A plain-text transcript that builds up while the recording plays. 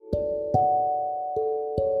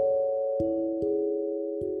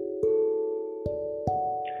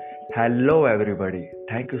Hello, everybody.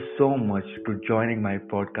 Thank you so much to joining my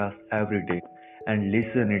podcast every day and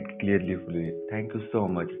listen it clearly. Fully. Thank you so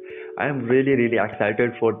much. I am really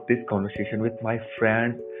excited for this conversation with my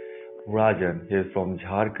friend Rajan. He is from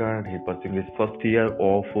Jharkhand. He pursuing his first year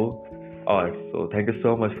of art. So thank you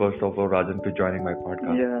so much, first of all, Rajan, to joining my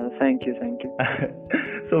podcast. Yeah, thank you.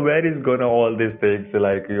 So where is gonna all these things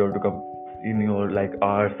like you have to come in your like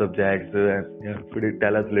art subjects and yeah, could you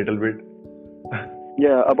tell us a little bit?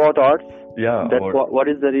 Yeah, about arts. Yeah, That about what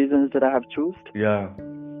is the reasons that I have chosen? yeah.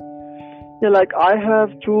 Yeah, like I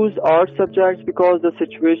have choose art subjects because the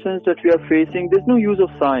situations that we are facing, there's no use of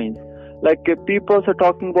science. Like people are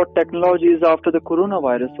talking about technologies after the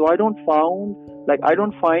coronavirus, so I don't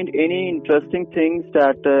find any interesting things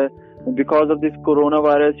that because of this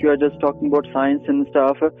coronavirus you are just talking about science and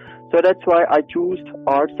stuff. So that's why I choose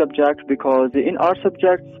art subjects because in art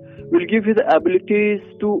subjects will give you the abilities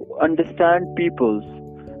to understand peoples.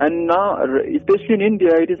 And now, especially in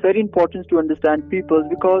India, it is very important to understand peoples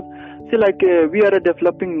because, see, we are a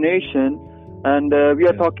developing nation and we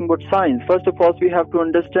are Yeah. talking about science. First of all, we have to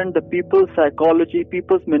understand the people's psychology,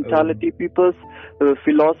 people's mentality, people's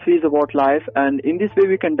philosophies about life, and in this way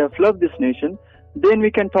we can develop this nation. Then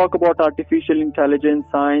we can talk about artificial intelligence,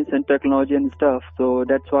 science, and technology and stuff. So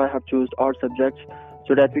that's why I have chosen art subjects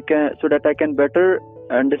so that I can better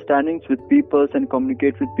understandings with peoples and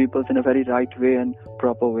communicate with peoples in a very right way and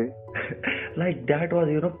proper way. Like that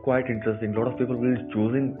was quite interesting. A lot of people will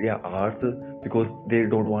choosing arts because they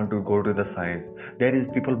don't want to go to the science. There is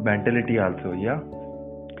people mentality also. Yeah.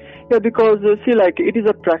 Yeah, because see, like it is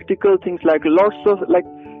a practical things. Like lots of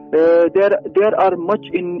there are much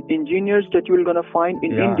in engineers that you will gonna find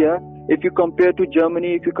in Yeah. India if you compare to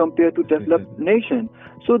Germany, if you compare to developed nation.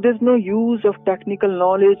 So there's no use of technical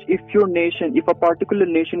knowledge if a particular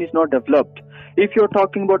nation is not developed. If you're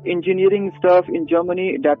talking about engineering stuff in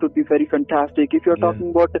Germany, that would be very fantastic. If you're Yeah. talking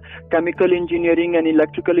about chemical engineering and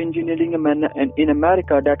electrical engineering in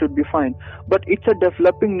America, that would be fine. But it's a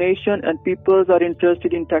developing nation and people are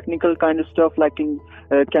interested in technical kind of stuff like in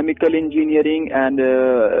chemical engineering and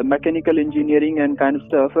mechanical engineering and kind of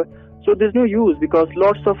stuff. So there's no use because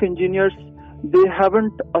lots of engineers, they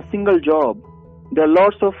haven't a single job. There are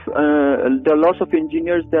lots of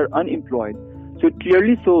engineers, they're unemployed. So it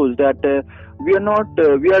clearly shows that we are not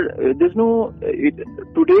we are there's no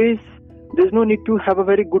today's there's no need to have a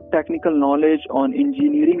very good technical knowledge on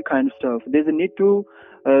engineering kind of stuff. There's a need to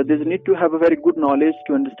have a very good knowledge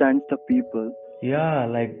to understand the people. Yeah,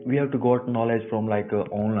 like we have to got knowledge from like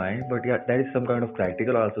online, but yeah, there is some kind of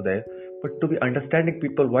practical also there. But to be understanding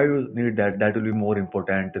people, why you need that? That will be more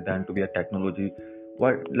important than to be a technology.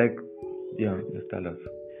 What like, yeah, just tell us.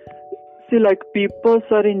 See, like people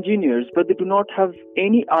are engineers, but they do not have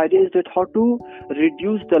any ideas that how to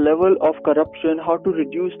reduce the level of corruption, how to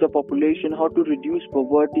reduce the population, how to reduce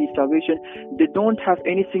poverty, starvation. They don't have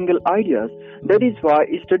any single ideas. That is why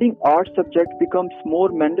studying art subject becomes more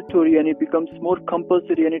mandatory and it becomes more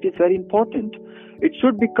compulsory, and it is very important. It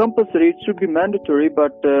should be compulsory, it should be mandatory,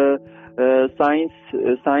 but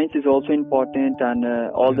science is also important, and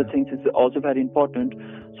all the Yeah. things is also very important.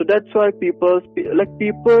 So that's why people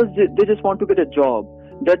they just want to get a job.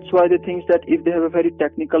 That's why they think that if they have a very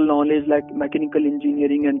technical knowledge like mechanical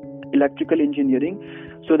engineering and electrical engineering,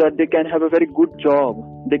 so that they can have a very good job,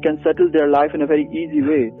 they can settle their life in a very easy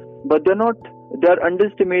way. But they're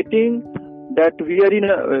underestimating that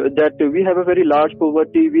we have a very large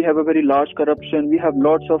poverty, we have a very large corruption, we have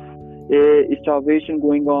lots of starvation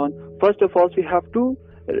going on. First of all, we have to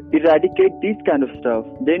eradicate these kind of stuff.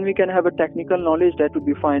 Then we can have a technical knowledge, that would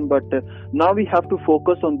be fine. But now we have to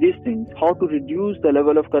focus on these things: how to reduce the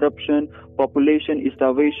level of corruption, population,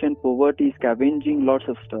 starvation, poverty, scavenging, lots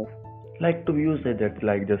of stuff. Like to use that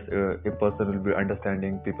like just a person will be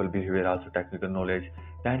understanding people behavior also technical knowledge,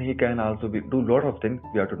 then he can also be do lot of things.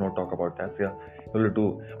 We have to not talk about that. Yeah, he will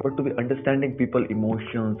do. But to be understanding people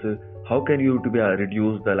emotions, how can you to be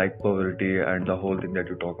reduce the like poverty and the whole thing that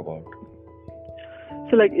you talk about?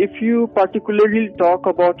 So, like, if you particularly talk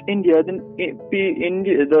about India, then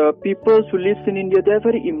the people who live in India, they are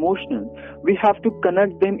very emotional. We have to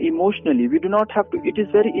connect them emotionally. We do not have to. It is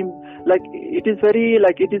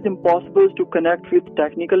impossible to connect with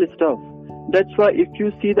technical stuff. That's why if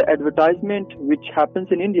you see the advertisement which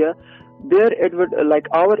happens in India,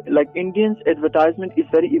 Indians advertisement is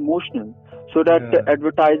very emotional, so that Yeah.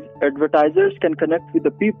 advertisers can connect with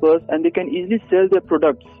the people and they can easily sell their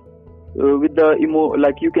products with the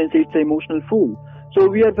like you can say it's an emotional fool. So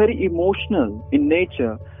we are very emotional in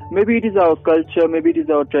nature. Maybe it is our culture, maybe it is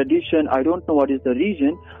our tradition, I don't know what is the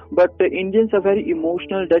reason, but the Indians are very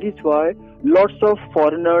emotional. That is why lots of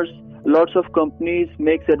foreigners lots of companies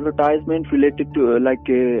makes advertisement related to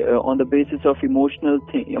on the basis of emotional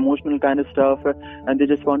kind of stuff, and they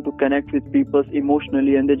just want to connect with people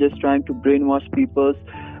emotionally, and they're just trying to brainwash people,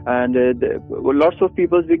 and lots of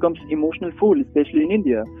people becomes emotional fool, especially in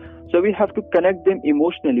India. So we have to connect them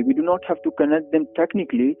emotionally. We do not have to connect them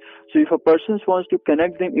technically. So if a person wants to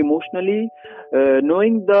connect them emotionally,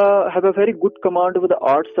 have a very good command over the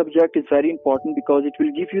art subject is very important, because it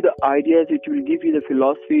will give you the ideas, it will give you the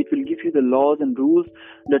philosophy, it will give you the laws and rules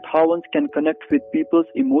that how one can connect with people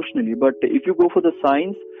emotionally. But if you go for the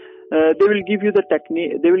science, they will give you the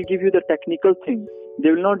technical things. They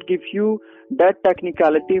will not give you that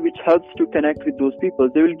technicality which helps to connect with those people.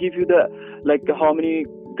 They will give you the how many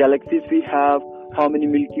galaxies we have, how many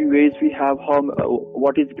Milky Ways we have,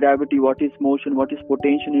 what is gravity, what is motion, what is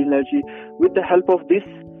potential energy. With the help of this,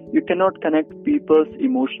 you cannot connect people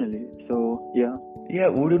emotionally. So yeah. Yeah,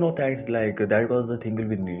 would you know that that was the thing will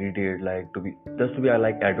be needed to be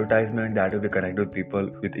advertisement that will be connected with people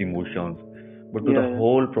with emotions. But to the Yeah.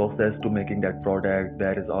 whole process to making that product,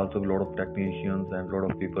 there is also a lot of technicians and a lot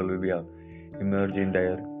of people will be emerge in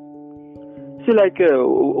there. See,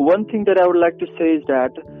 one thing that I would like to say is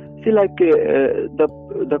that,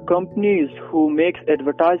 the companies who makes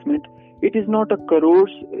advertisement, it is not a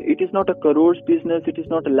crores business, it is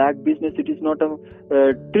not a lakh business, it is not a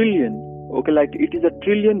trillion. Okay, it is a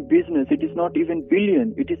trillion business. It is not even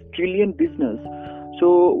billion. It is trillion business.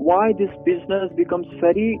 So why this business becomes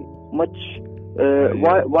very much?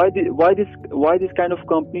 Why this kind of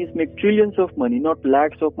companies make trillions of money, not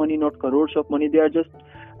lakhs of money, not crores of money. They are just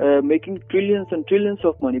making trillions and trillions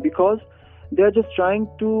of money, because they are just trying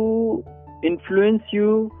to influence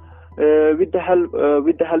you with the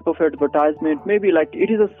help of advertisement. Maybe it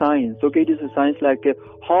is a science. Okay, it is a science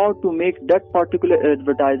how to make that particular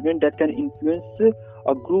advertisement that can influence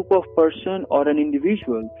a group of person or an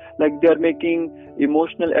individual. They are making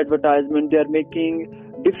emotional advertisement, they are making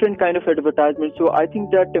different kind of advertisement. So I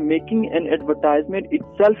think that making an advertisement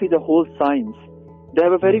itself is a whole science. They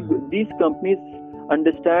have a very good, these companies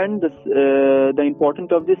understand this, the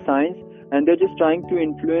importance of this science, and they're just trying to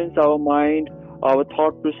influence our mind, our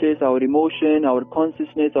thought process, our emotion, our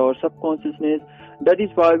consciousness, our subconsciousness. That is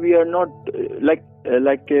why we are not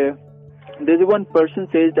there's one person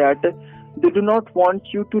says that they do not want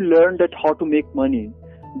you to learn that how to make money.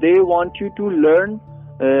 They want you to learn.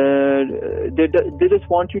 They just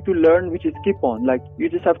want you to learn, which is keep on. You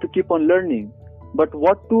just have to keep on learning. But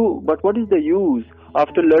what is the use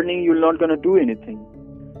after learning? You're not gonna do anything.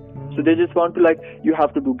 So they just want to you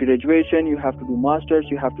have to do graduation, you have to do masters,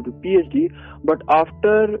 you have to do PhD. But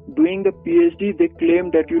after doing the PhD, they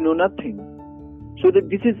claim that you know nothing. So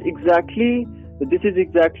this is exactly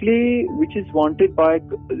which is wanted by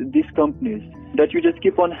these companies, that you just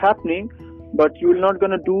keep on happening, but you're not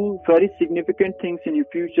gonna do very significant things in your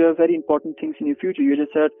future, very important things in your future. You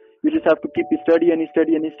just have to keep study and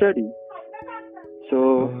study and study.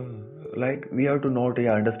 So we have to know to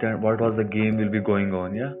understand what was the game will be going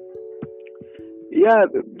on. Yeah,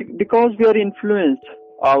 because we are influenced.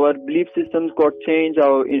 Our belief systems got changed.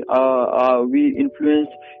 We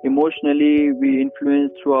influenced emotionally. We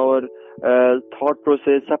influenced through our thought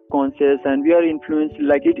process, subconscious, and we are influenced.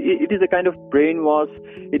 It is a kind of brainwash.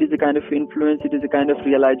 It is a kind of influence. It is a kind of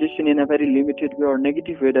realization in a very limited way or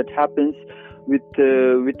negative way that happens with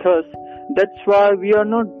us. That's why we are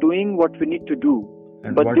not doing what we need to do.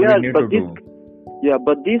 And but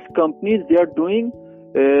these companies, they are doing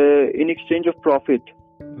in exchange of profit.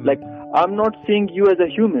 I'm not seeing you as a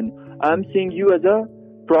human, I'm seeing you as a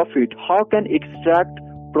profit. How can extract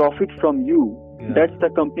profit from you? That's the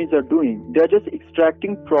companies are doing. They're just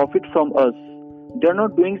extracting profit from us. They're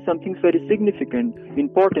not doing something very significant,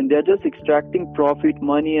 important. They're just extracting profit,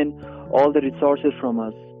 money, and all the resources from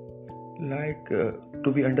us.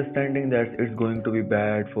 To be understanding that it's going to be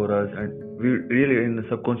bad for us, and we really in the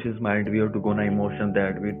subconscious mind we have to go on emotion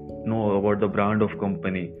that we know about the brand of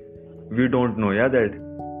company. We don't know that,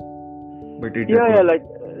 but it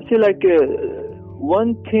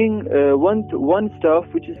one stuff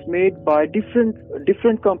which is made by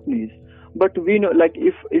different companies, but we know,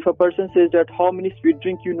 if a person says that how many sweet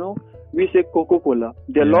drink you know, we say Coca-Cola.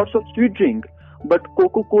 There are lots of sweet drink, but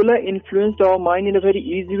Coca-Cola influenced our mind in a very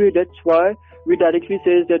easy way. That's why we directly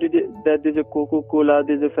says that there's a Coca-Cola,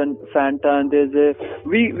 there's a Fanta, and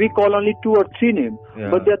we call only 2 or 3 names,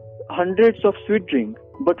 but there are hundreds of sweet drink,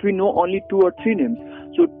 but we know only 2 or 3 names.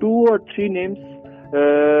 So 2 or 3 names,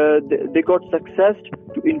 they got success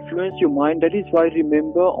to influence your mind. That is why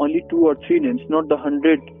remember only 2 or 3 names, not the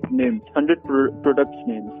 100 names, 100 products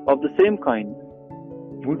names of the same kind.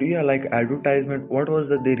 Would advertisement? What was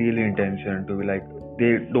the really intention to be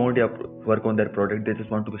they don't work on their product. They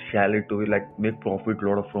just want to sell it to like make profit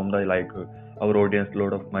lot of from the like our audience,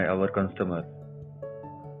 lot of my our customer.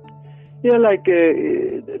 Yeah, like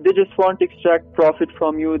they just want to extract profit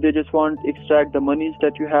from you. They just want to extract the monies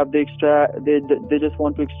that you have. They just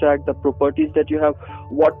want to extract the properties that you have.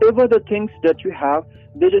 Whatever the things that you have,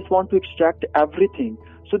 they just want to extract everything.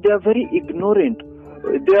 So they are very ignorant.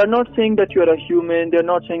 They are not saying that you are a human. They are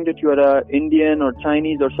not saying that you are a Indian or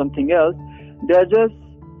Chinese or something else. They are just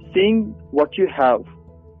seeing what you have.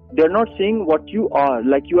 They are not seeing what you are.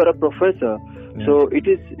 Like you are a professor. Yeah. So it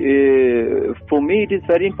is, for me, it is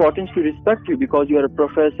very important to respect you because you are a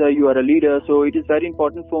professor, you are a leader. So it is very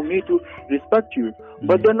important for me to respect you.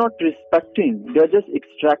 But they're not respecting. They're just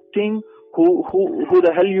extracting who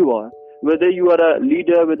the hell you are. Whether you are a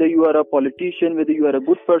leader, whether you are a politician, whether you are a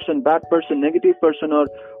good person, bad person, negative person, or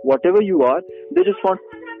whatever you are, they just want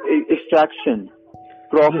extraction.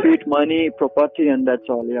 Profit, money, property, and that's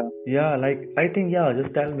all. Yeah, like I think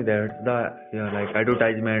just tell me that like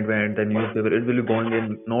advertisement and the newspaper it will be gone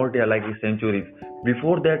in not like centuries.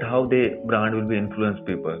 Before that, how the brand will be influence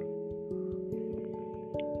people.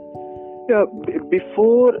 Yeah,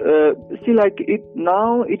 before see, like it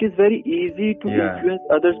now, it is very easy to influence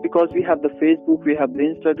others because we have the Facebook, we have the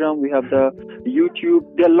Instagram, we have the YouTube.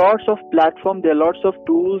 There are lots of platforms, there are lots of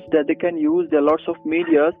tools that they can use, there are lots of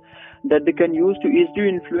medias that they can use to easily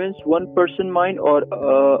influence one person mind or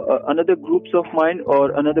another groups of mind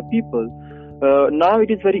or another people. Now it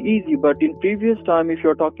is very easy, but in previous time, if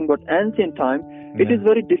you're talking about ancient time, it is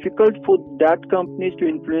very difficult for that companies to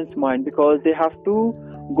influence mind because they have to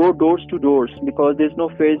go doors to doors because there's no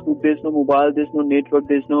Facebook, there's no mobile, there's no network,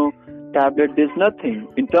 there's no tablet, there's nothing.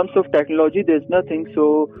 In terms of technology, there's nothing.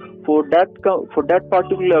 So for that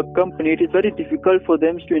particular company, it is very difficult for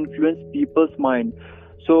them to influence people's mind.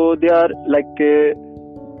 So they are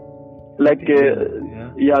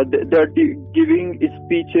they're giving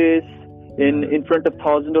speeches in front of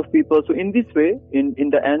thousands of people. So in this way, in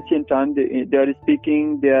the ancient time, they are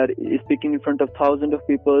speaking in front of thousands of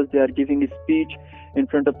people. They are giving a speech in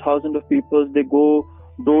front of thousands of people. They go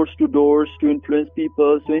doors to doors to influence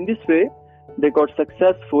people. So in this way, they got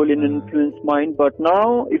successful in influence mind. But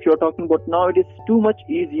now, if you're talking about now, it is too much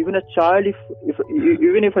easy. Even a child,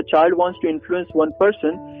 even if a child wants to influence one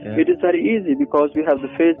person, it is very easy because we have the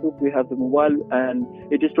Facebook, we have the mobile, and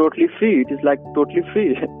it is totally free. It is like totally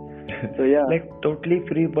free. So like totally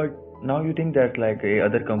free. But now you think that like a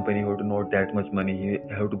other company who do not that much money,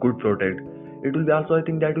 have to good product. It will be also, I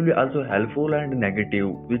think that will be also helpful and negative.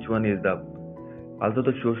 Which one is the also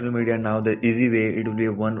the social media now the easy way it will be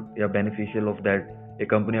one beneficial of that a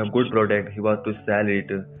company of good product he wants to sell it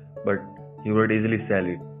but he would easily sell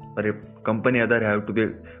it, but a company other have to be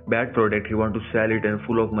bad product he want to sell it and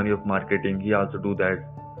full of money of marketing he also do that.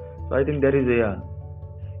 So I think there is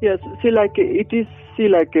yes,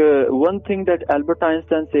 one thing that Albert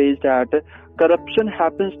Einstein says that corruption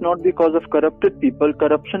happens not because of corrupted people,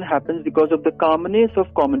 corruption happens because of the calmness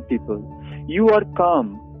of common people. You are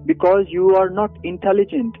calm because you are not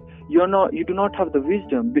intelligent. You do not have the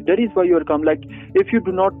wisdom. That is why you are calm. Like if you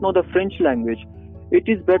do not know the French language, it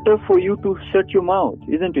is better for you to shut your mouth,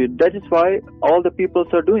 isn't it? That is why all the peoples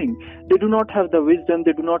are doing. They do not have the wisdom,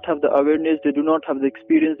 they do not have the awareness, they do not have the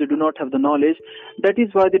experience, they do not have the knowledge. That is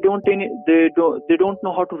why they don't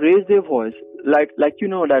know how to raise their voice. Like you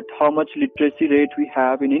know that how much literacy rate we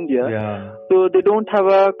have in India. So they don't have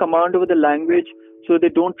a command over the language, so they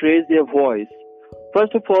don't raise their voice.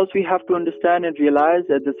 First of all, we have to understand and realize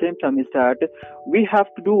at the same time is that we have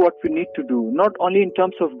to do what we need to do, not only in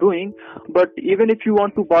terms of doing, but even if you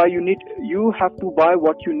want to buy, you have to buy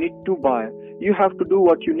what you need to buy. You have to do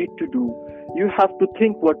what you need to do. You have to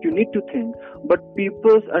think what you need to think. But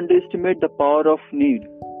people underestimate the power of need.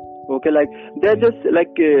 Okay, like they're just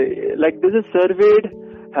like this is surveyed,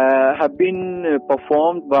 have been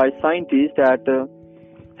performed by scientists that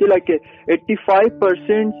 85%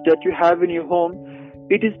 that you have in your home,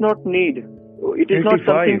 it is not need. It is 85. Not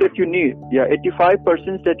something that you need.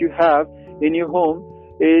 85% that you have in your home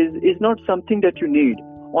is not something that you need.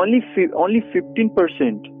 Only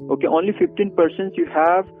 15%. Okay, only 15% you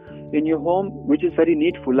have in your home, which is very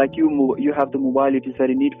needful. Like you have the mobile, it is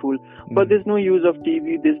very needful. But there's no use of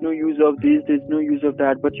TV. There's no use of this. There's no use of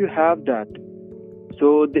that. But you have that.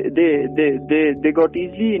 So they got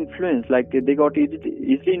easily influenced,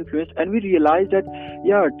 easily influenced, and we realized that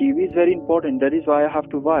TV is very important. That is why I have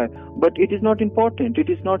to buy. But it is not important. It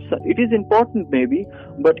is important maybe,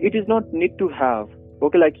 but it is not need to have.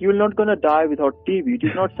 Okay, like you're not gonna die without TV. It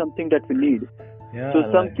is not something that we need. So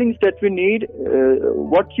some things that we need,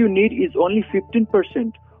 what you need is only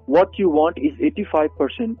 15%. what you want is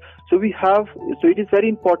 85%. So it is very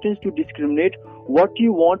important to discriminate what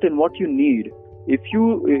you want and what you need. If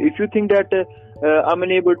you think that I'm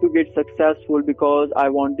unable to get successful because I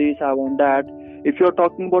want this, I want that. If you're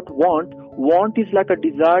talking about want is like a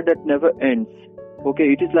desire that never ends. Okay,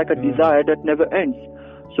 it is like a desire that never ends.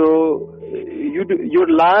 So your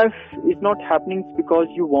life is not happening because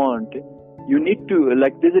you want. You need to,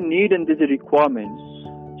 like, there's a need and there's a requirement.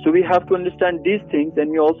 So we have to understand these things, and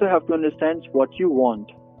we also have to understand what you want.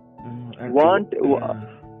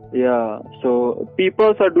 Yeah. So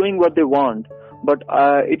people are doing what they want, but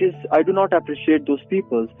I do not appreciate those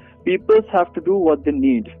people. People have to do what they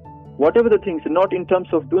need, whatever the things, not in terms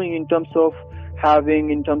of doing, in terms of having,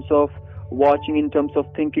 in terms of watching, in terms of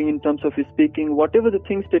thinking, in terms of speaking, whatever the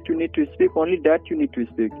things that you need to speak, only that you need to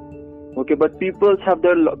speak. Okay, but people have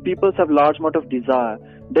large amount of desire.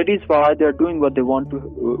 That is why they are doing what they want to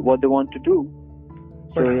do.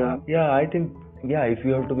 But I think if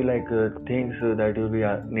you have to be like things that will be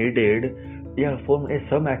needed, for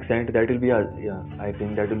some extent that will be I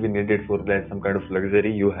think that will be needed for like some kind of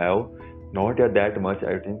luxury you have, not that much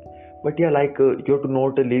I think. But you have to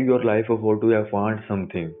not live your life of what to have want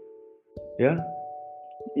something. Yeah.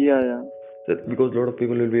 So, because a lot of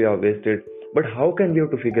people will be wasted. But how can we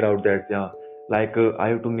have to figure out that I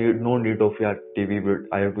have to no need of TV, but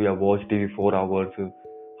I have to watch TV 4 hours.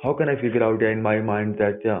 How can I figure out in my mind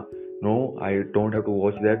that no, I don't have to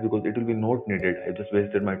watch that because it will be not needed. I just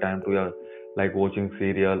wasted my time to like watching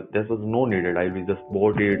serial. That was no needed. I will just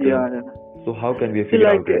bought it. So how can we figure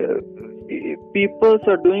out it? People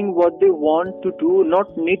are doing what they want to do,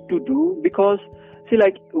 not need to do, because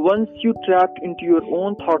once you trapped into your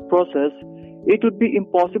own thought process, it would be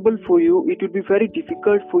impossible for you, it would be very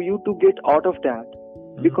difficult for you to get out of that.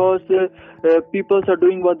 Because people are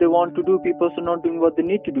doing what they want to do, people are not doing what they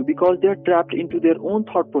need to do, because they are trapped into their own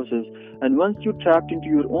thought process. And once you trapped into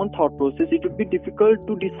your own thought process, it would be difficult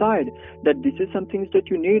to decide that this is some things that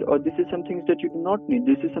you need, or this is some things that you do not need,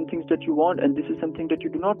 this is some things that you want, and this is something that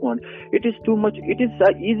you do not want. It is too much. It is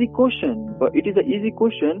an easy question, but it is an easy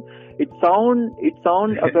question. It sound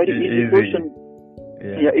a very easy question.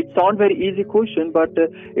 It sounds very easy question, but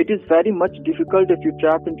it is very much difficult if you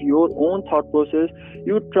trap into your own thought process.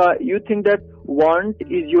 You think that want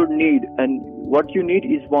is your need, and what you need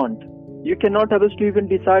is want. You cannot able to even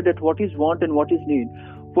decide that what is want and what is need.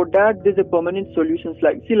 For that, there's a permanent solutions.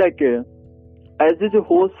 As there's a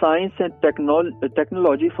whole science and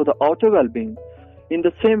technology for the outer well-being, in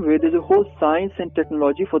the same way, there's a whole science and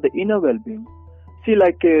technology for the inner well-being.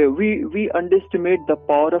 We underestimate the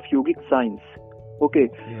power of yogic science. Okay,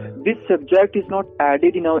 this subject is not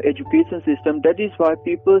added in our education system. That is why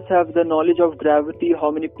people have the knowledge of gravity,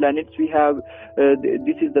 how many planets we have,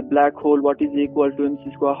 this is the black hole, what is equal to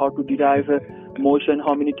mc square, how to derive motion,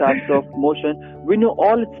 how many types of motion. We know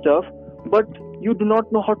all that stuff, but you do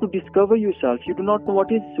not know how to discover yourself. You do not know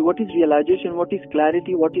what is realization, what is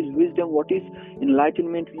clarity, what is wisdom, what is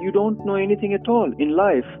enlightenment. You don't know anything at all in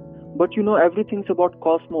life, but you know everything about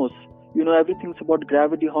cosmos. You know everything about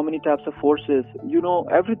gravity, how many types of forces, you know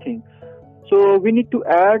everything. So we need to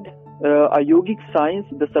add a yogic science,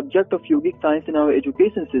 the subject of yogic science in our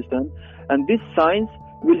education system, and this science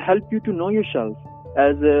will help you to know yourself.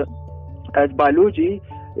 As biology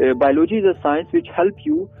is a science which help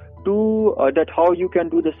you to that how you can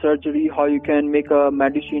do the surgery, how you can make a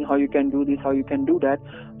medicine, how you can do this, how you can do that.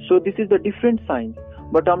 So this is the different science.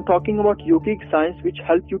 But I'm talking about yogic science which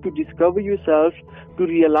help you to discover yourself, to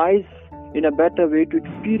realize in a better way, to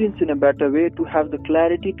experience in a better way, to have the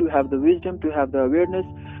clarity, to have the wisdom, to have the awareness,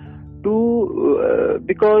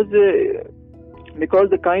 because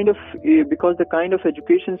the kind of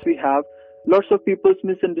educations we have, lots of people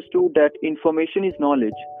misunderstood that information is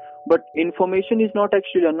knowledge. But information is not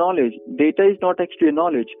actually a knowledge. Data is not actually a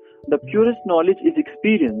knowledge. The purest knowledge is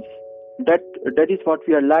experience. That is what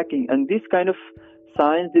we are lacking. And this kind of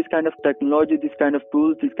science, this kind of technology, this kind of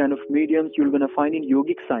tools, this kind of mediums, you're going to find in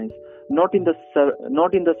yogic science, not in the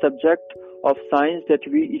subject of science that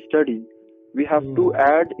we study. We have to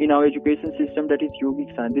add in our education system, that is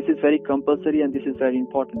yogic science. This is very compulsory and this is very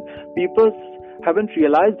important. People haven't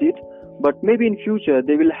realized it, but maybe in future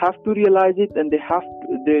they will have to realize it, and they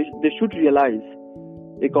should realize,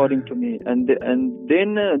 according to me. And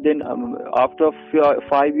then after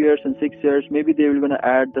 5 years and 6 years, maybe they will going to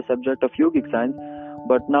add the subject of yogic science.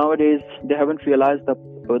 But nowadays they haven't realized the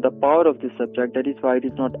power of this subject. That is why it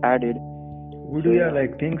is not added. Would you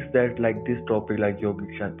things that like this topic, like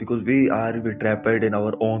yogic science, because we trapped in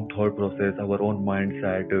our own thought process, our own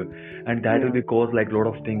mindset, and that will cause like a lot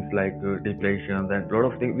of things like depression and a lot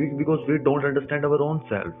of things because we don't understand our own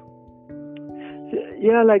self.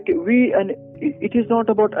 yeah, like and it is not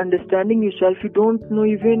about understanding yourself. You don't know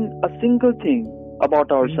even a single thing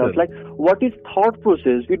about ourselves. Single. Like, what is thought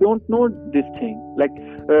process? We don't know this thing. Like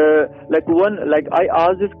I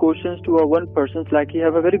asked these questions to one person. Like, he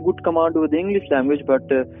have a very good command over the English language, but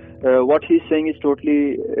what he's saying is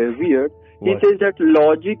totally weird. He What? says that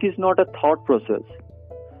logic is not a thought process.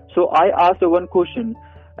 So I asked one question: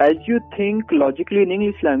 as you think logically in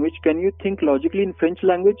English language, can you think logically in French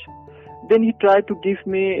language? Then he tried to give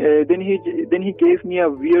me. Then he gave me a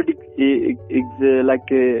weird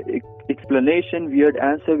explanation, weird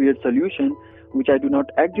answer, weird solution, which I do not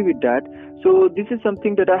agree with that. So this is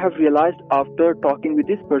something that I have realized after talking with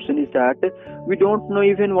this person, is that we don't know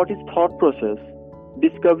even what is thought process.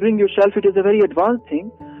 Discovering yourself, it is a very advanced thing.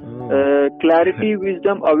 Clarity,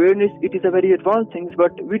 wisdom, awareness, it is a very advanced thing,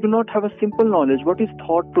 but we do not have a simple knowledge. What is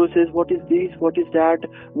thought process? What is this? What is that?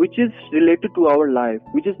 Which is related to our life,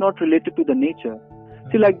 which is not related to the nature.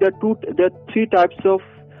 See, like there are three types of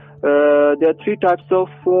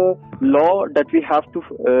law that we have to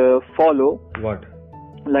follow. What?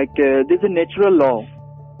 Like there's a natural law.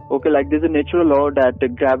 Okay, like there's a natural law that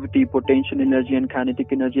gravity, potential energy, and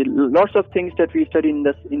kinetic energy, lots of things that we study in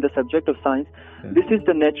the subject of science. Yeah. This is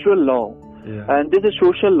the natural law. Yeah. And there's a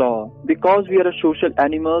social law. Because we are a social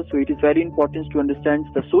animal, so it is very important to understand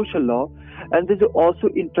the social law. And there's also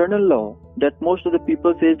internal law that most of the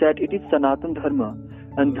people say that it is Sanatan Dharma.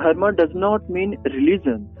 And Dharma does not mean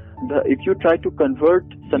religion. If you try to convert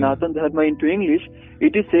Sanatan Dharma into English,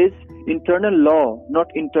 it says internal law,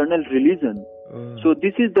 not internal religion. So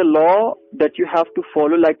this is the law that you have to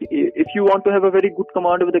follow. Like, if you want to have a very good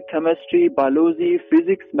command over the chemistry, biology,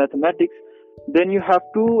 physics, mathematics, then you have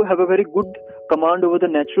to have a very good command over the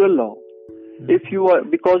natural law. If you are,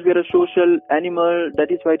 because we are a social animal, that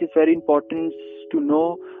is why it is very important to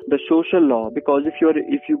know the social law. Because if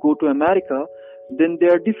you go to America, then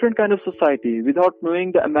there are different kind of society. Without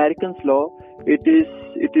knowing the Americans' law,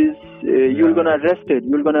 you're gonna arrested.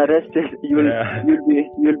 You'll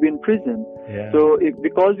be in prison. Yeah. So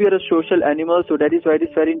because we are a social animal, so that is why it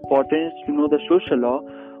is very important to know the social law.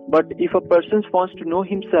 But if a person wants to know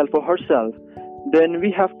himself or herself, then we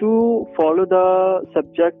have to follow the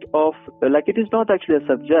subject of, like, it is not actually a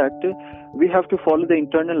subject. We have to follow the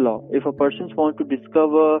internal law. If a person wants to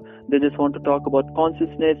discover, they just want to talk about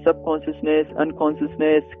consciousness, subconsciousness,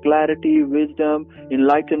 unconsciousness, clarity, wisdom,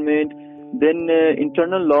 enlightenment, then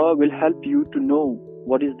internal law will help you to know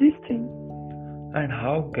what is this thing. And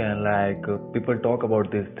how can, like, people talk about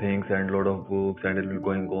these things and lot of books and it will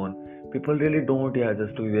going on. People really don't,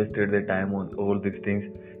 just to waste their time on all these things.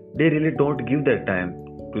 They really don't give that time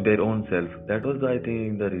to their own self. That was, I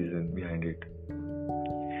think, the reason behind it.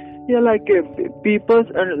 Yeah, like people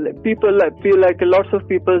feel like lots of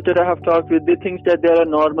people that I have talked with, they think that they are a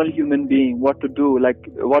normal human being. What to do?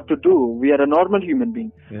 We are a normal human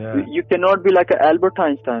being. Yeah. You cannot be like a Albert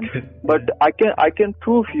Einstein. But I can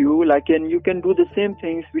prove you, like, and you can do the same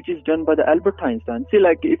things which is done by the Albert Einstein. See,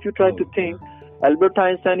 like, if you try to think, Albert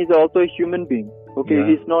Einstein is also a human being. Okay, Yeah.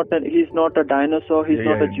 He's not a dinosaur. He's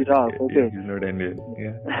not a giraffe. Okay. He's not Indian.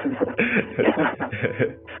 Yeah.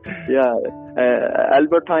 Yeah.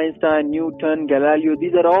 Albert Einstein, Newton, Galileo,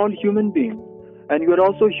 these are all human beings, and you are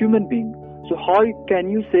also a human being. So how can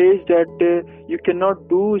you say that you cannot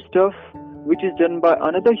do stuff which is done by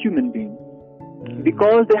another human being?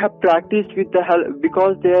 Because they have practiced with the help,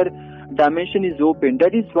 because their dimension is open.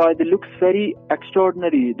 That is why they look very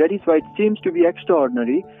extraordinary. That is why it seems to be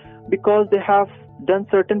extraordinary, because they have done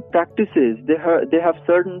certain practices. They have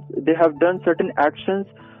done certain actions.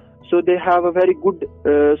 So they have a very good.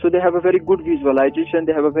 Visualization.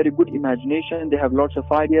 They have a very good imagination. They have lots of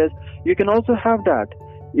ideas. You can also have that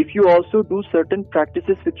if you also do certain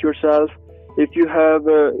practices with yourself. If you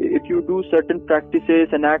do certain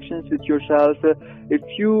practices and actions with yourself, if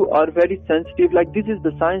you are very sensitive, like, this is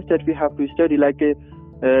the science that we have to study. Like, it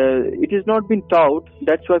is not been taught.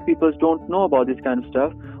 That's why people don't know about this kind of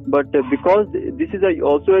stuff. But because this is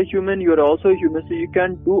also a human, you are also a human, so you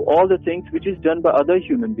can do all the things which is done by other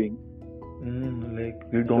human beings. Like,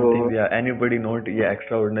 we don't think anybody not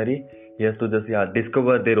extraordinary. He has to just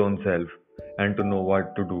discover their own self and to know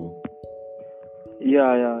what to do.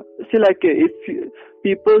 Yeah. See, like, if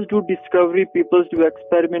people do discovery, people do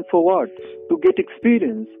experiment for what? To get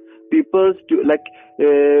experience. People do like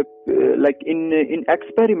in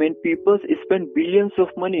experiment, people spend billions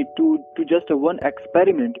of money to just one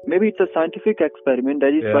experiment. Maybe it's a scientific experiment.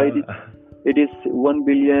 That is why it is 1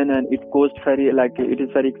 billion and it costs it is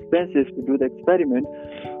very expensive to do the experiment.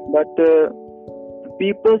 But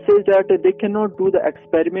people say that they cannot do the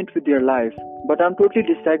experiment with their life. But I'm totally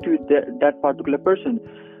distracted with that particular person.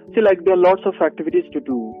 See, like there are lots of activities to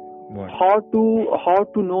do. What? How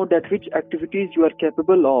to know that which activities you are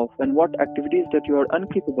capable of and what activities that you are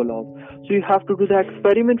incapable of. So you have to do the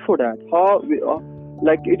experiment for that.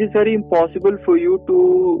 Like it is very impossible for you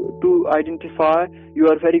to identify you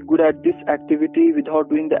are very good at this activity without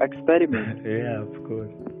doing the experiment. Yeah, of course.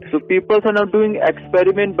 So people are not doing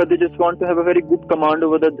experiment, but they just want to have a very good command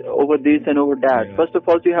over this and over that. Yeah. First of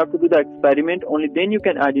all, you have to do the experiment. Only then you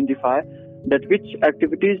can identify that which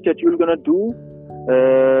activities that you're gonna do,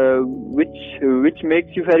 which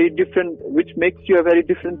makes you very different, which makes you a very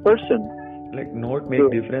different person. Like not make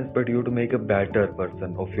difference, but you to make a better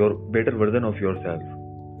person of your better version of yourself.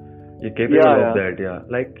 You're capable of that, yeah.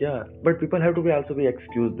 Like but people have to be also be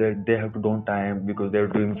excused that they have to don't time because they're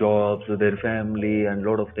doing jobs, their family, and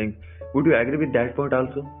lot of things. Would you agree with that point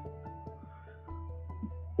also?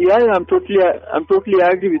 Yeah, I'm totally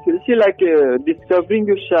agree with you. See, like discovering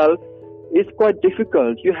yourself is quite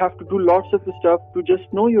difficult. You have to do lots of stuff to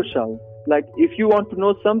just know yourself. Like if you want to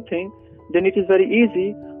know something, then it is very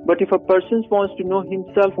easy. But if a person wants to know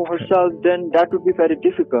himself or herself, then that would be very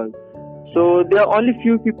difficult. So there are only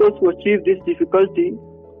few people who achieve this difficulty,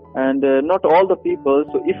 and not all the people.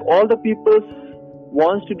 So if all the people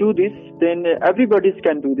wants to do this, then everybody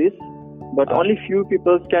can do this. But only few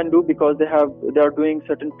people can do because they are doing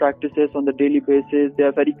certain practices on the daily basis. They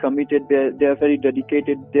are very committed. They are very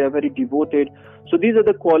dedicated. They are very devoted. So these are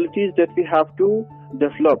the qualities that we have to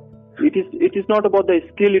develop. It is not about the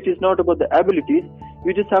skill. It is not about the abilities.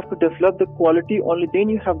 You just have to develop the quality. Only then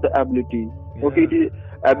you have the ability. Yeah. Okay,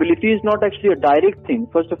 ability is not actually a direct thing.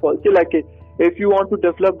 First of all, see, like if you want to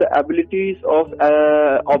develop the abilities of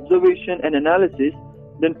observation and analysis,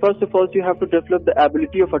 then first of all you have to develop the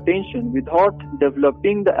ability of attention. Without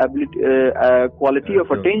developing the quality of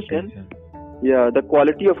attention, the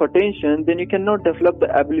quality of attention, then you cannot develop the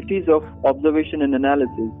abilities of observation and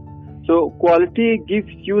analysis. So quality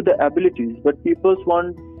gives you the abilities, but people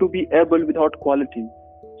want to be able without quality.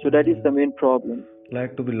 So that is the main problem.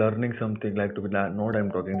 Like to be learning something, like to be not I'm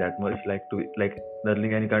talking that much, like to be like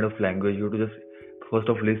learning any kind of language, you have to just first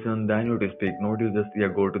of listen, then you have to speak, not you just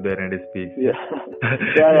go to there and speak.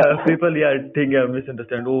 People think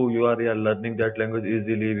misunderstand. Oh, you are learning that language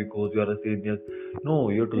easily because you are a senior. No,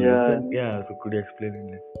 you have to listen. So could you explain in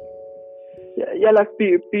this? Like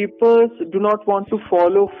people do not want to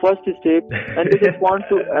follow first step, and they just want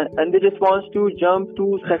to jump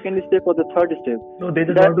to second step or the third step. No, they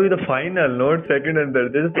just want to be the final, not second and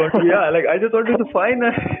third. They just want to like I just want to be the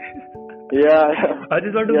final. I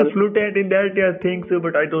just want to be fluent in that things,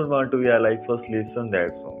 but I don't want to like first listen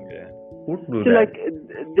that song. Who do that? Like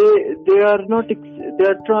they are not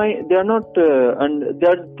and they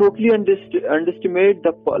are totally underestimate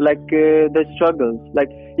the struggles.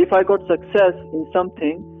 Like if I got success in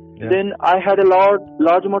something, then I had a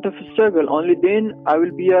large amount of struggle. Only then I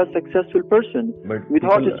will be a successful person. But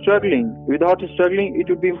without struggling, it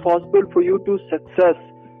would be impossible for you to success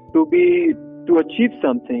to achieve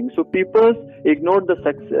something. So people ignore the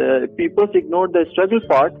struggle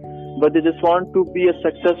part, but they just want to be a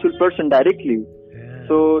successful person directly.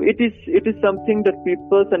 So it is something that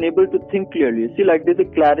people are unable to think clearly. See, like there's a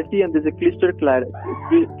clarity and there's a cluster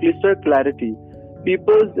clarity.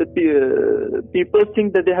 People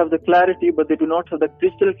think that they have the clarity, but they do not have the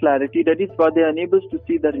crystal clarity. That is why they are unable to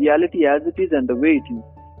see the reality as it is and the way it is.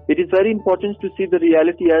 It is very important to see the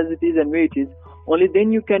reality as it is and way it is. Only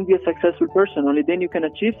then you can be a successful person. Only then you can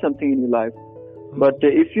achieve something in your life. But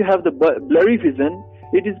if you have the blurry vision,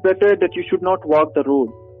 it is better that you should not walk the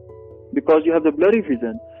road because you have the blurry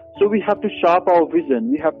vision. So we have to sharp our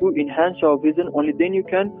vision. We have to enhance our vision. Only then you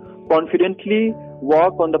can confidently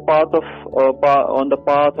walk on the path or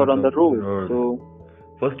on the road. So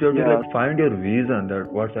first you have to find your reason.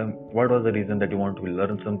 That what was the reason that you want to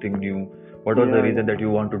learn something new? What was the reason that you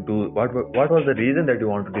want to do? What was the reason that you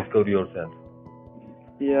want to discover yourself?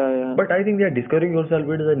 But I think discovering yourself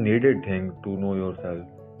is a needed thing to know yourself.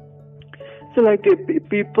 So like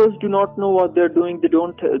people do not know what they're doing.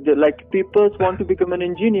 People want to become an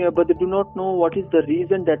engineer, but they do not know what is the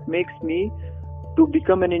reason that makes me to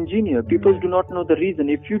become an engineer. People do not know the reason.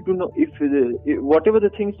 If whatever the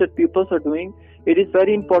things that people are doing, it is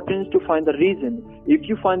very important to find the reason. If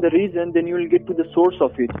you find the reason, then you will get to the source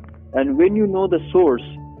of it. And when you know the source,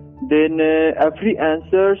 then every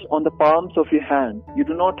answer is on the palms of your hand. You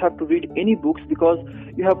do not have to read any books because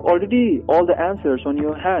you have already all the answers on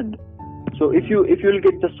your hand. So if you will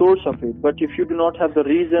get the source of it, but if you do not have the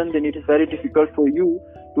reason, then it is very difficult for you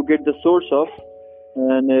to get the source of.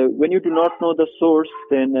 And when you do not know the source,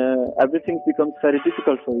 then everything becomes very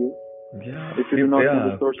difficult for you. Yeah, if you do not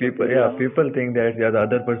know the source of it. Yeah. people think that yeah, the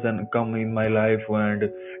other person come in my life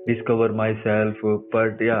and discover myself,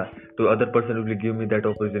 but yeah, the other person will give me that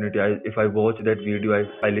opportunity. If I watch that video,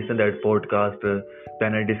 I listen that podcast,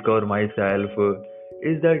 then I discover myself.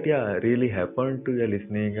 Is that yeah really happened to your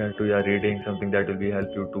listening and to your reading something that will be help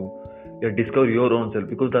you to yeah, discover your own self?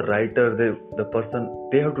 Because the writer, the person,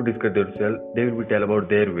 they have to discover themselves. They will be tell about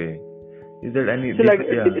their way. Is there any So, like,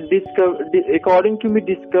 yeah? according to me,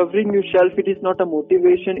 discovering yourself, it is not a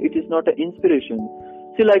motivation, it is not an inspiration.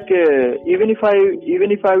 See, like, even if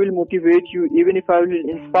I will motivate you, even if I will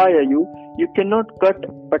inspire you, you cannot cut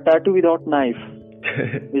potato without knife.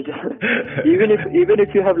 Even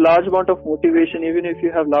if you have large amount of motivation, even if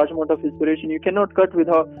you have large amount of inspiration, you cannot cut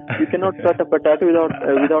a potato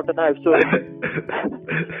without a knife. So,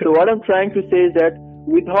 so what I'm trying to say is that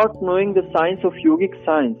without knowing the science of yogic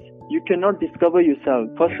science, you cannot discover yourself.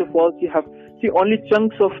 First of all, only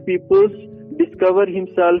chunks of people discover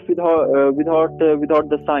himself without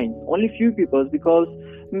the science. Only few people, because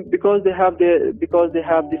they have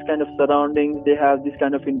this kind of surroundings, they have this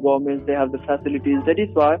kind of environments, they have the facilities. That is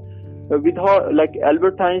why without, like,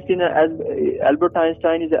 Albert Einstein is Albert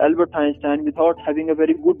Einstein without having a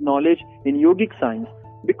very good knowledge in yogic science,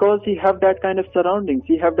 because he have that kind of surroundings,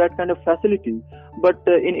 he have that kind of facility. But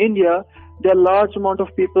in India, there are large amount of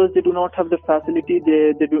people, they do not have the facility,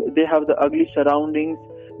 they have the ugly surroundings,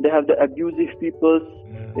 they have the abusive people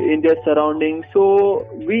in their surroundings. So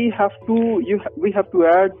we have to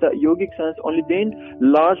add the yogic science. Only then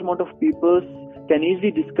large amount of people can easily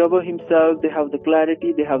discover himself. They have the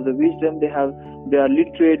clarity, they have the wisdom, they are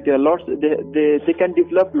literate, they can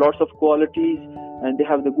develop lots of qualities, and they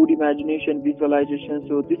have the good imagination, visualization.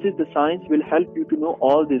 So this is the science will help you to know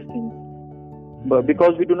all these things. But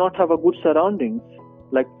because we do not have a good surroundings,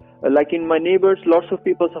 like in my neighbors, lots of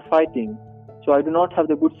people are fighting. So I do not have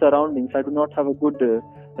the good surroundings. I do not have a good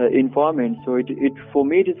environment. So for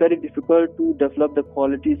me it is very difficult to develop the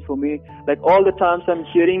qualities. For me, like, all the times I'm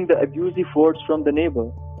hearing the abusive words from the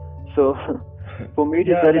neighbor. So for me it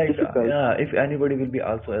is very difficult. Yeah, if anybody will be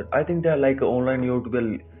also, I think they are like online. You have to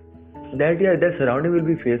be their surrounding will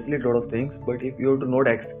be facing a lot of things, but if you have to not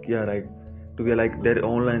right, to be like there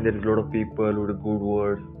online, there is a lot of people with good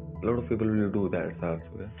words. A lot of people will do that also.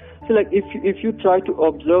 Yeah. So, like, if you try to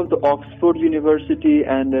observe the Oxford University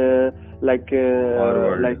and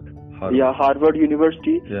Harvard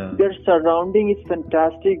University, their surrounding is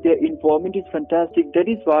fantastic, their environment is fantastic. That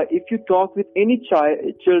is why if you talk with any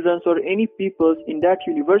children or any people in that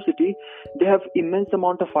university, they have immense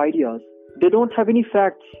amount of ideas. They don't have any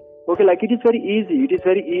facts. Okay, like, it is very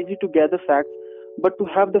easy to gather facts, but to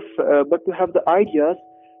have the ideas,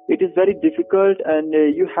 it is very difficult, and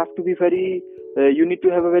you have to be you need to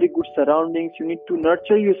have a very good surroundings. You need to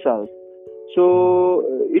nurture yourself. So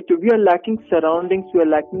we are lacking surroundings, we are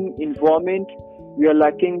lacking environment, we are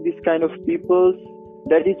lacking this kind of people.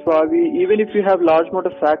 That is why even if we have large amount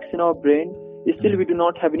of facts in our brain, still we do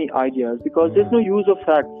not have any ideas, because there's no use of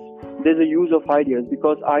facts. There's a use of ideas,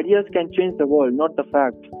 because ideas can change the world, not the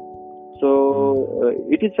fact. So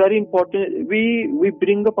it is very important. We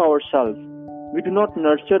bring up ourselves. We do not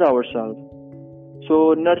nurture ourselves.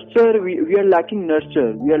 So nurture, we are lacking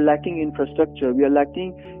nurture. We are lacking infrastructure. We are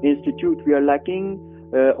lacking institute. We are lacking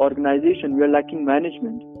organization. We are lacking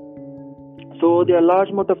management. So there are large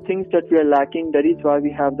amount of things that we are lacking. That is why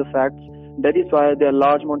we have the facts. That is why there are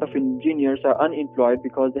large amount of engineers are unemployed,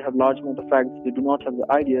 because they have large amount of facts. They do not have the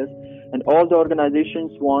ideas. And all the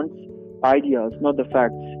organizations want ideas, not the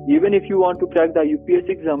facts. Even if you want to crack the UPSC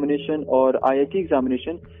examination or IIT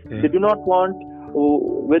examination, they do not want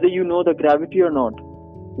whether you know the gravity or not.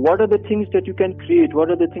 What are the things that you can create? What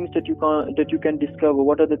are the things that you can discover?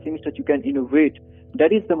 What are the things that you can innovate?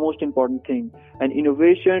 That is the most important thing. And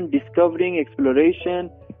innovation, discovering,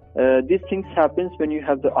 exploration, these things happens when you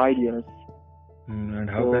have the ideas. And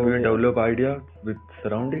how can we develop idea with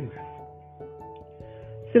surroundings?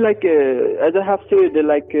 See, like, as I have said,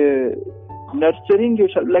 nurturing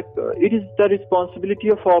yourself, it is the responsibility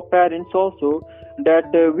of our parents also,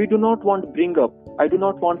 that we do not want to bring up. I do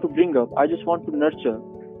not want to bring up. I just want to nurture.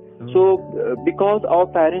 So, because our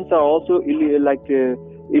parents are also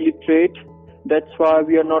illiterate, that's why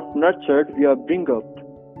we are not nurtured. We are bring up.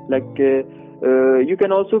 You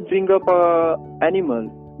can also bring up animal.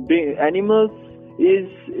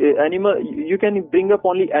 You can bring up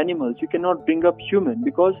only animals. You cannot bring up human,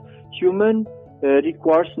 because human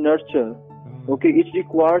requires nurture. Okay, it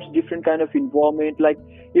requires different kind of environment. Like,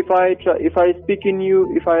 if I speak in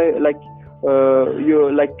you, if I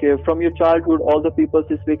from your childhood, all the people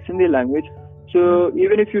speak Hindi language. So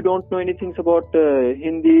even if you don't know anything about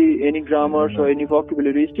Hindi, any grammars or any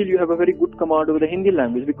vocabulary, still you have a very good command over the Hindi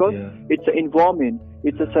language because it's an environment,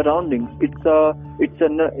 it's a surroundings,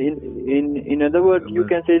 in other words, you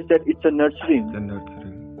can say that it's a nurturing.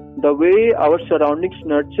 The way our surroundings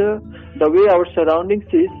nurture, the way our surroundings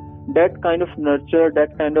is, that kind of nurture,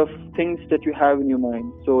 that kind of things that you have in your mind.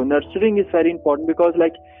 So nurturing is very important because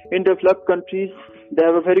like in developed countries, they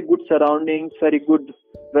have a very good surroundings, very good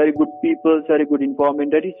people, very good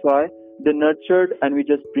environment. That is why they nurtured and we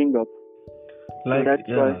just bring up. Like, So that's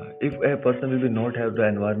why. if a person will be not have the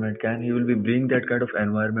environment, can he will be bring that kind of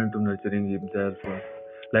environment to nurturing himself,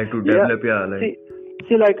 like to develop,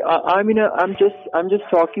 See, like I'm just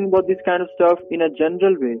talking about this kind of stuff in a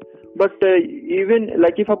general way. But even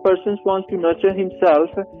like if a person wants to nurture himself,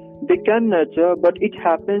 they can nurture, but it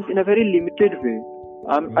happens in a very limited way.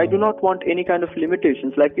 I do not want any kind of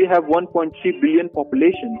limitations. Like we have 1.3 billion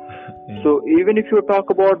population. So even if you talk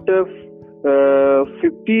about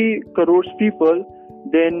 50 crores people,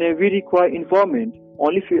 then we require environment.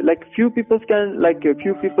 Only few people can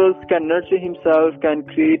nurture himself, can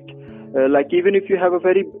create. Like even if you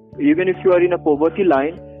are in a poverty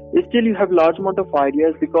line, still you have large amount of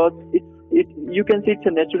ideas because you can say it's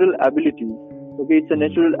a natural ability. Okay, it's a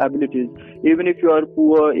natural abilities. Even if you are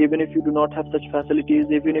poor, even if you do not have such facilities,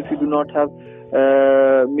 even if you do not have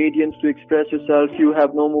mediums to express yourself, you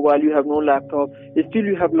have no mobile, you have no laptop, still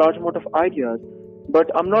you have large amount of ideas.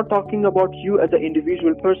 But I'm not talking about you as an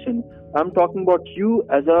individual person. I'm talking about you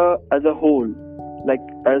as a whole, like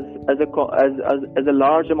as a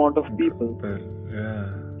large amount of people.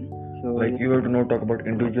 So, like you have to not talk about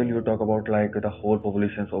individual, you talk about like the whole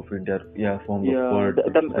populations of India, from the world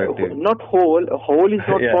perspective. Not whole is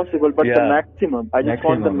not possible, but the maximum. I just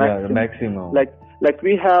want the maximum. The maximum. Like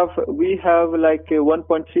we have like a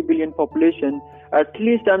 1.3 billion population. At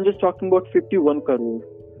least I'm just talking about 51 crore.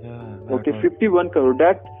 Okay, 51 crore.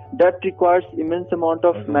 That requires immense amount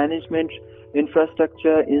of management,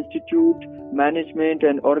 infrastructure, institute, management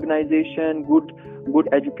and organization, good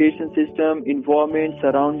education system, environment,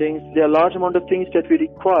 surroundings. There are large amount of things that we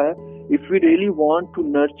require if we really want to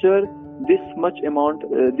nurture this much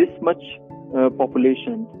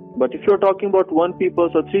population. But if you're talking about 1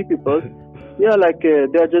 people or 3 people, they are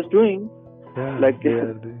just doing. They are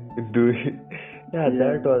doing.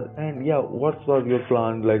 That was. And what was your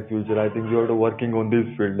plan like future? I think you are working on this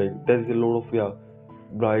field. Like there's a lot of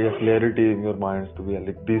clarity in your minds to be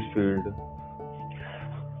like this field.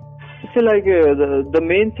 So the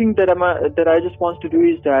main thing that I just want to do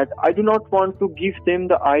is that I do not want to give them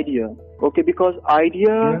the idea, okay? Because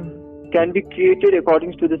idea can be created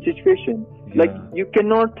according to the situation. Like you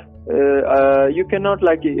cannot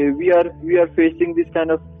like we are facing this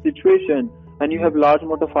kind of situation and you have large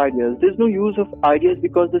amount of ideas. There's no use of ideas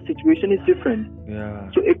because the situation is different.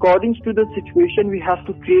 So according to the situation, we have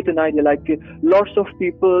to create an idea. Like lots of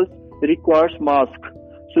people requires mask.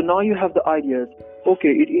 So now you have the ideas.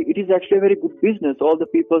 Okay, it is actually a very good business. All the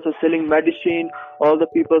people are selling medicine, all the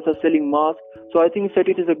people are selling masks. So I think that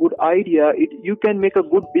it is a good idea. You can make a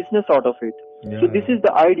good business out of it. So this is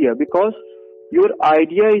the idea, because your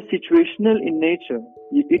idea is situational in nature.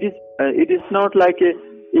 It is not like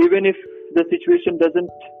even if the situation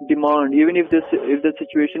doesn't demand, even if the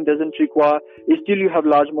situation doesn't require, still you have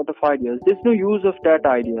large amount of ideas. There's no use of that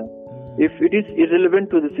idea if it is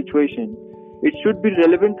irrelevant to the situation. It should be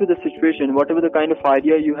relevant to the situation, whatever the kind of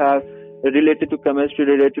idea you have related to chemistry,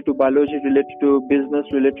 related to biology, related to business,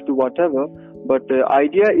 related to whatever. But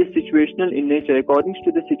idea is situational in nature. According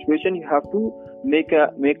to the situation, you have to make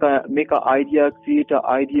a idea, create an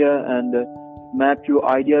idea, and map your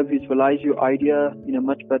idea, visualize your idea in a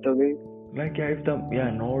much better way. Like if not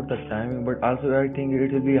the timing, but also I think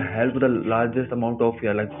it will be help the largest amount of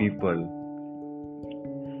people.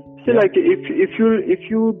 So like if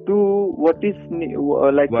you do what is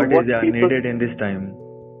needed in this time.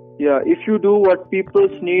 If you do what people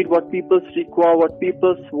need, what people require, what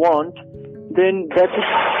people want, then that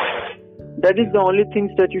is the only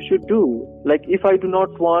things that you should do. Like if I do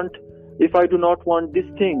not want this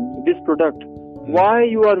thing, this product, why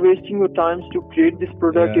you are wasting your time to create this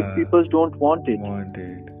product if people don't want it?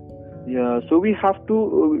 So we have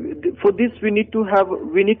to, for this we need to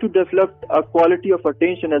develop a quality of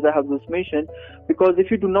attention, as I have just mentioned, because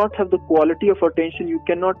if you do not have the quality of attention, you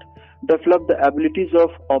cannot develop the abilities of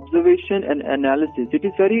observation and analysis. It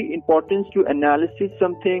is very important to analyze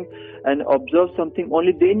something and observe something.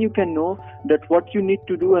 Only then you can know that what you need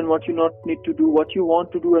to do and what you not need to do, what you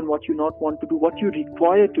want to do and what you not want to do, what you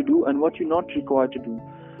require to do and what you not require to do.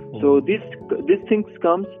 So these things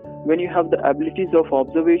comes when you have the abilities of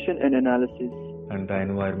observation and analysis. and the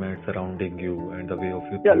environment surrounding you and the way of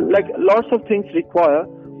you Yeah, like thinking. lots of things require,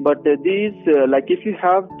 but these like if you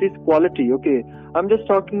have this quality, okay, I'm just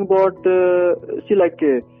talking about see like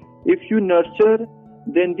if you nurture,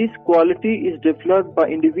 then this quality is developed by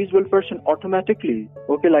individual person automatically.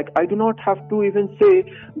 Okay, like I do not have to even say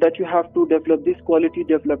that you have to develop this quality,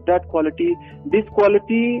 develop that quality. This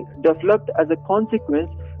quality developed as a consequence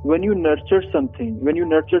when you nurture something, when you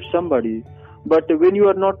nurture somebody. But when you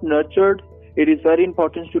are not nurtured, it is very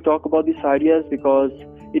important to talk about these ideas, because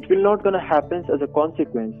it will not gonna happen as a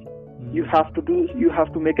consequence. You Hmm. have to do, you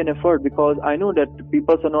have to make an effort, because I know that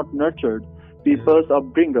people are not nurtured, Yeah, people are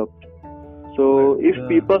bring up. but So if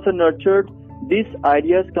people are nurtured, these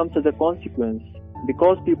ideas comes as a consequence.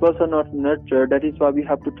 Because people are not nurtured, that is why we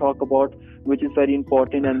have to talk about which is very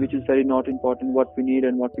important and which is very not important, what we need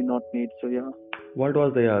and what we not need. So yeah. what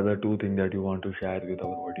was the other two things that you want to share with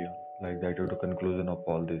our audience, like that, to conclusion of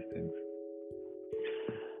all these things?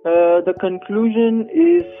 The conclusion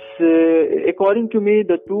is, according to me,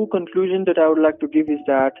 the two conclusions that I would like to give is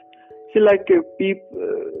that, see, like,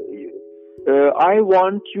 I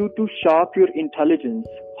want you to sharp your intelligence.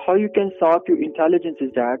 How you can sharp your intelligence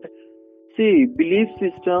is that, see, belief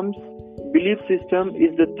system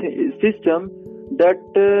is the system that,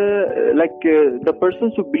 the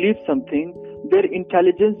persons who believe something, their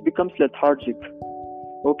intelligence becomes lethargic.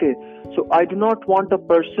 Okay, so I do not want a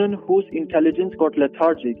person whose intelligence got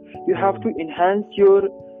lethargic. You have Hmm. to enhance your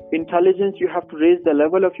intelligence, you have to raise the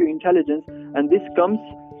level of your intelligence, and this comes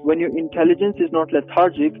when your intelligence is not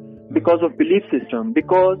lethargic because Okay. of belief system.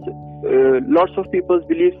 Because lots of people's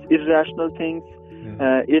beliefs irrational things,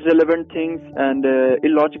 Yeah. irrelevant things, and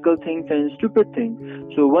illogical things and stupid things.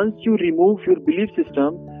 So once you remove your belief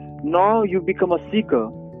system, now you become a seeker.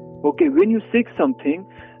 Okay, when you seek something,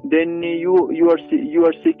 then you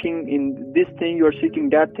are seeking in this thing, you are seeking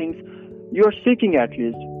that things, you are seeking at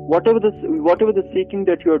least whatever the seeking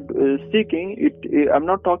that you are seeking it. I'm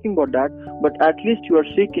not talking about that, but at least you are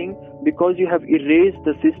seeking because you have erased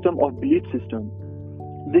the system of belief system.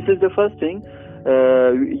 This is the first thing.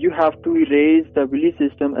 You have to erase the belief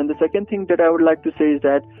system, and the second thing that I would like to say is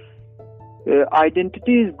that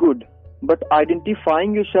identity is good, but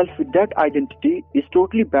identifying yourself with that identity is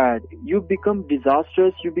totally bad. You become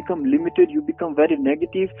disastrous, you become limited, you become very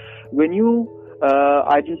negative when you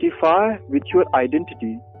identify with your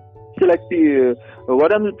identity. So, like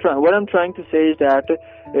what I'm trying to say is that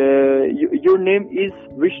your name is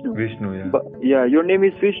Vishnu, Vishnu, yeah. but yeah, your name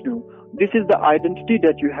is Vishnu. This is the identity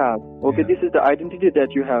that you have. Okay, Yeah. this is the identity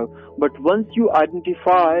that you have. But once you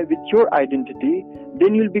identify with your identity,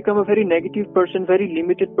 then you'll become a very negative person, very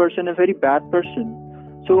limited person, a very bad person.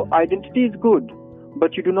 So Hmm. identity is good,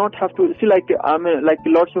 but you do not have to see, like like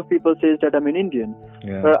lots of people says that I'm an Indian.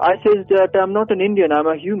 Yeah. I says that I'm not an Indian, I'm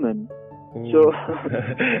a human. Ooh. So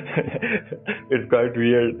It's quite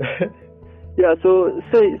weird. yeah, so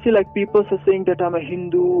see, like people are saying that I'm a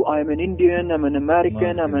Hindu, I'm an Indian, I'm an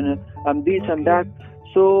American, Okay. I'm this, I'm that. Okay.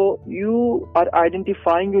 So you are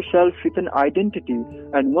identifying yourself with an identity,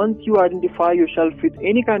 and once you identify yourself with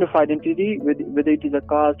any kind of identity, whether it is a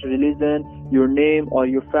caste, religion, your name, or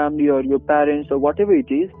your family, or your parents, or whatever it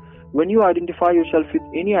is, when you identify yourself with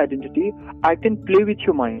any identity, I can play with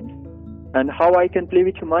your mind. And how I can play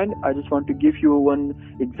with your mind, I just want to give you one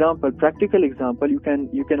example, practical example. You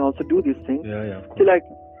can also do this thing. Yeah, yeah, of So course. like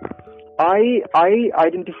I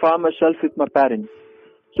identify myself with my parents.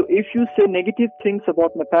 So if you say negative things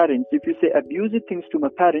about my parents, if you say abusive things to my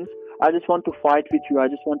parents, I just want to fight with you, I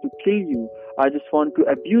just want to kill you, I just want to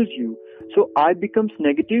abuse you. So I becomes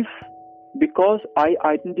negative because I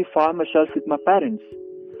identify myself with my parents.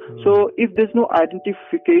 Hmm. So if there's no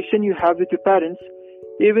identification you have with your parents,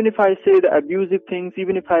 even if I say the abusive things,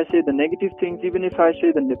 even if I say the negative things, even if I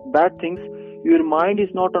say the bad things, your mind is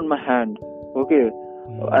not on my hand. Okay.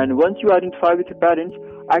 Hmm. And once you identify with your parents,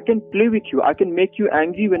 I can play with you. I can make you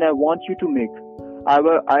angry when I want you to make. I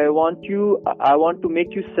want to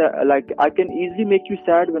make you sad. Like I can easily make you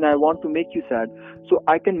sad when I want to make you sad. So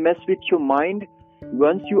I can mess with your mind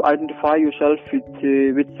once you identify yourself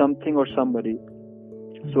with something or somebody.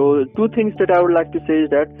 So two things that I would like to say is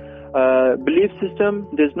that belief system,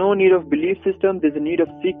 there's no need of belief system, there's a need of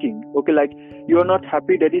seeking. Okay, like you are not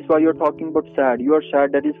happy, that is why you're talking about sad. You are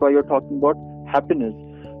sad, that is why you're talking about happiness.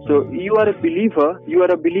 So Hmm. you are a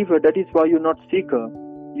believer, that is why you're not seeker.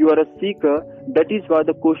 You are a seeker, that is why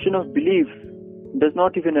the question of belief does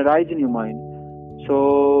not even arise in your mind.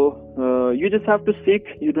 So you just have to seek,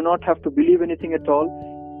 you do not have to believe anything at all.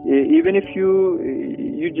 Even if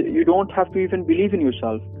you don't have to even believe in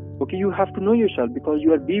yourself. Okay, you have to know yourself because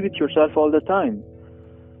you are be with yourself all the time.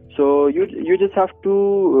 So you just have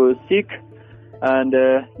to seek and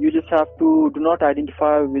you just have to do not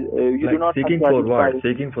identify with you do Like not have seeking to for identify. what?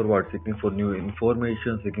 Seeking for what? Seeking for new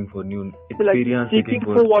information, seeking for new So like experience, seeking seeking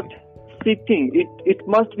for for what? Seeking. It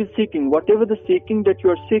must be seeking. Whatever the seeking that you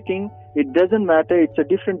are seeking, it doesn't matter. It's a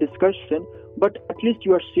different discussion. But at least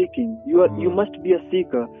you are seeking. You must be a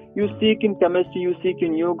seeker. You seek in chemistry. You seek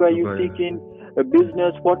in yoga. You yoga, seek in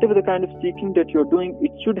business. Whatever the kind of seeking that you're doing,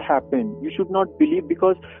 it should happen. You should not believe,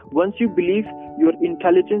 because once you believe, your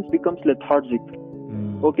intelligence becomes lethargic.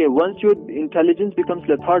 Okay, once your intelligence becomes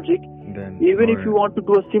lethargic, then even if you want to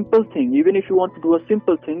do a simple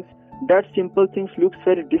thing, that simple things looks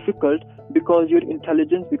very difficult because your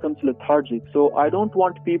intelligence becomes lethargic. So I don't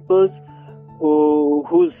want people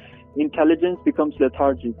whose intelligence becomes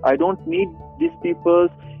lethargic. I don't need these people.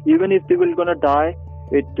 Even if they will gonna die,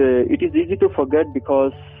 it is easy to forget,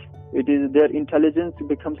 because it is their intelligence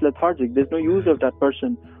becomes lethargic. There's no use of that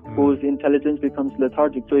person whose intelligence becomes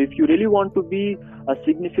lethargic. So if you really want to be a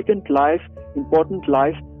significant life, important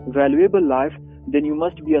life, valuable life, then you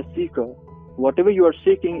must be a seeker. Whatever you are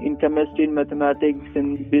seeking in chemistry, in mathematics,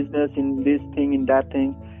 in business, in this thing, in that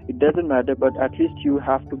thing, it doesn't matter, but at least you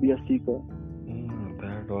have to be a seeker.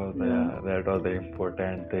 That was the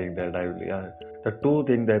important thing that the two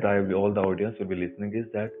things that all the audience will be listening is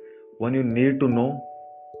that one, you need to know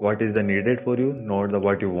what is the needed for you, not the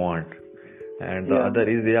what you want. And the other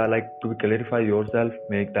is like to clarify yourself,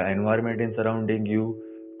 make the environment in surrounding you,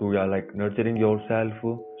 to like nurturing yourself,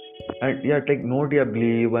 and take note,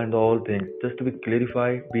 believe and all things, just to be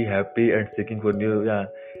clarify, be happy and seeking for new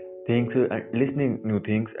things, and listening new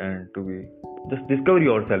things, and to be just discover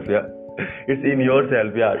yourself. It's in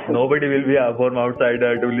yourself. Nobody will be from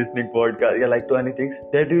outsider to listening podcast, like to anything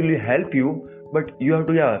that will help you. But you have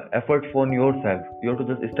to effort for yourself. You have to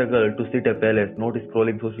just struggle to sit a palace, not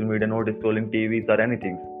scrolling social media, not scrolling TVs or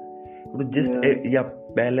anything. To just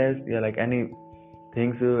palace, like any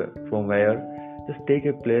things from where, just take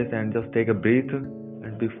a place and just take a breath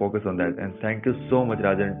and be focused on that. And thank you so much,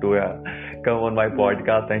 Rajan, to come on my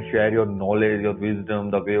podcast and share your knowledge, your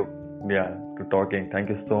wisdom, the way to talking. Thank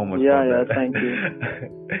you so much for that. Thank you.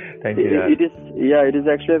 Thank you. It is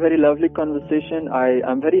actually a very lovely conversation.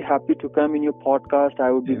 I'm very happy to come in your podcast. I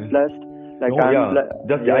would be blessed. I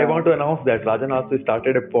want to announce that Rajan also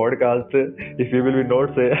started a podcast. If you will be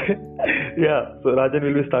not say, so Rajan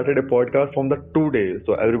will be started a podcast from the 2 days.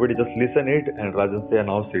 So everybody just listen it and Rajan say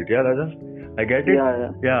announce it. Yeah, Rajan, I get it.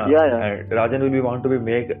 And Rajan will be want to be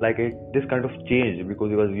make like this kind of change, because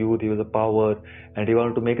he was youth, he was a power, and he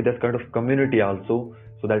want to make this kind of community also,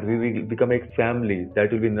 so that we will become a family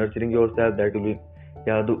that will be nurturing yourself, that will be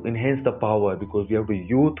to enhance the power, because we have to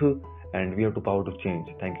youth and we have to power to change.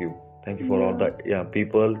 Thank you for all the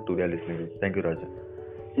people to their listening. Thank you,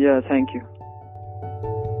 Rajan. Thank you.